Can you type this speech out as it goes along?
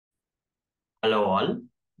Hello all,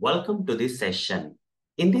 welcome to this session.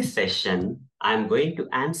 In this session, I am going to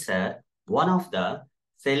answer one of the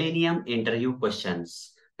Selenium interview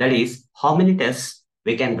questions. That is, how many tests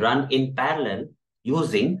we can run in parallel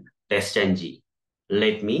using TestNG.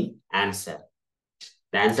 Let me answer.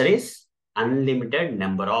 The answer is unlimited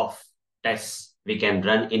number of tests we can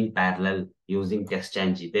run in parallel using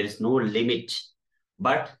TestNG. There is no limit,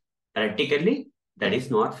 but practically that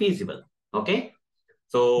is not feasible. Okay.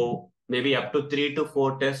 So maybe up to 3 to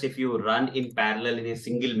 4 tests if you run in parallel in a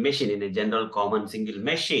single machine, in a general common single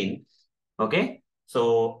machine. Okay.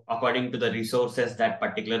 So according to the resources that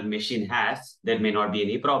particular machine has, there may not be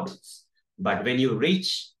any problems. But when you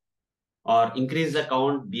reach or increase the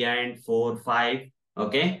count beyond 4, 5,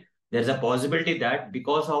 okay, there's a possibility that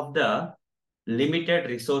because of the limited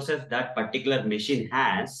resources that particular machine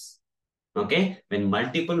has, okay, when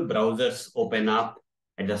multiple browsers open up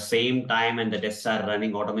at the same time and the tests are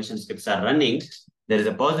running, automation scripts are running, there is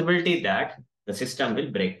a possibility that the system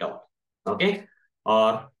will break down, okay,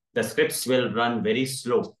 or the scripts will run very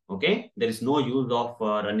slow, okay. There is no use of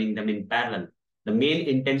running them in parallel. The main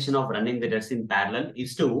intention of running the tests in parallel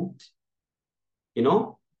is to,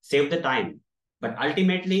 save the time. But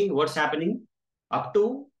ultimately, what's happening? Up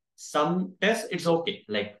to some tests, it's okay.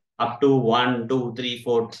 Like up to 1, 2, 3,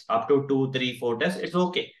 4, up to 2, 3, 4 tests, it's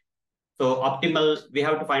okay. So optimal, we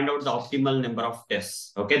have to find out the optimal number of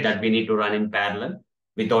tests, okay, that we need to run in parallel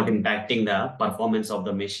without impacting the performance of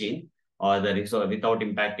the machine or the resource, without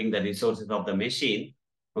impacting the resources of the machine.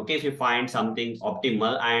 Okay, if you find something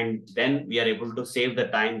optimal and then we are able to save the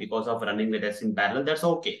time because of running the tests in parallel, that's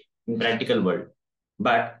okay in practical world.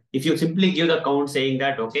 But if you simply give the count saying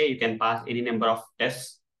that, okay, you can pass any number of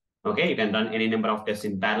tests, okay, you can run any number of tests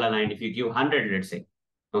in parallel. And if you give 100, let's say,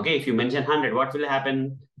 okay, if you mention 100, what will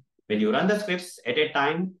happen? When you run the scripts at a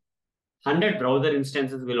time, 100 browser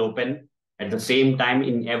instances will open at the same time.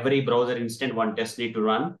 In every browser instant, one test need to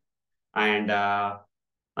run. And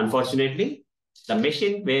unfortunately, the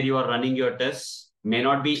machine where you are running your tests may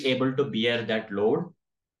not be able to bear that load,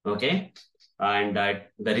 okay? And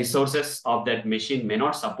the resources of that machine may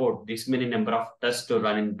not support this many number of tests to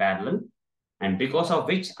run in parallel. And because of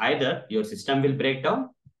which either your system will break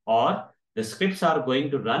down or the scripts are going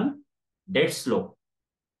to run dead slow.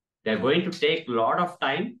 They're going to take a lot of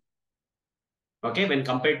time, okay, when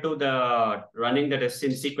compared to the running the tests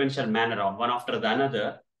in sequential manner or one after the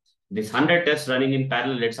another. This 100 tests running in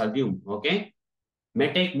parallel, let's assume, okay,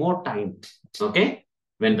 may take more time, okay,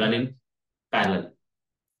 when running parallel.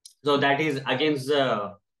 So that is against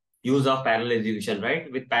the use of parallel execution,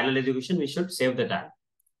 right? With parallel execution, we should save the time.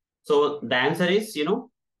 So the answer is,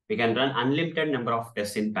 we can run unlimited number of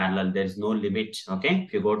tests in parallel. There is no limit, okay?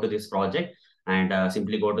 If you go to this project and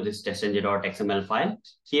simply go to this testng.xml file,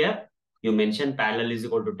 here you mention parallel is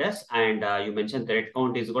equal to test and you mention thread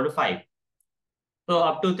count is equal to 5. So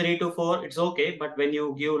up to 3 to 4, it's okay. But when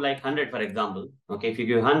you give like 100, for example, okay, if you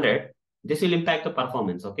give 100, this will impact the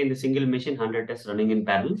performance, okay? In the single machine, 100 tests running in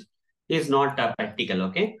parallel is not practical,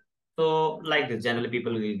 okay? So like this, generally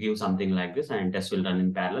people will give something like this and tests will run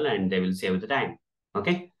in parallel and they will save the time,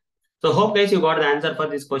 okay? So hope guys you got the answer for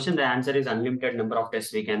this question. The answer is unlimited number of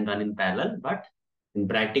tests we can run in parallel, but in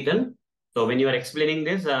practical. So when you are explaining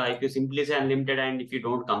this, if you simply say unlimited and if you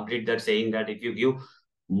don't complete that saying that if you give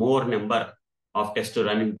more number of tests to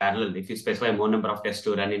run in parallel, if you specify more number of tests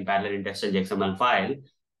to run in parallel in TestNG XML file,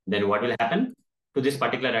 then what will happen to this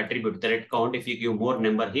particular attribute, thread count? If you give more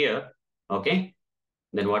number here, okay,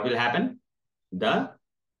 then what will happen? The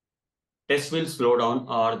test will slow down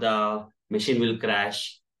or the machine will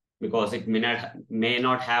crash because it may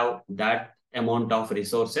not have that amount of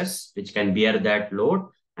resources which can bear that load,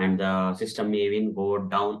 and the system may even go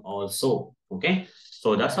down also. Okay,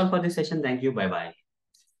 so that's all for this session. Thank you. Bye bye.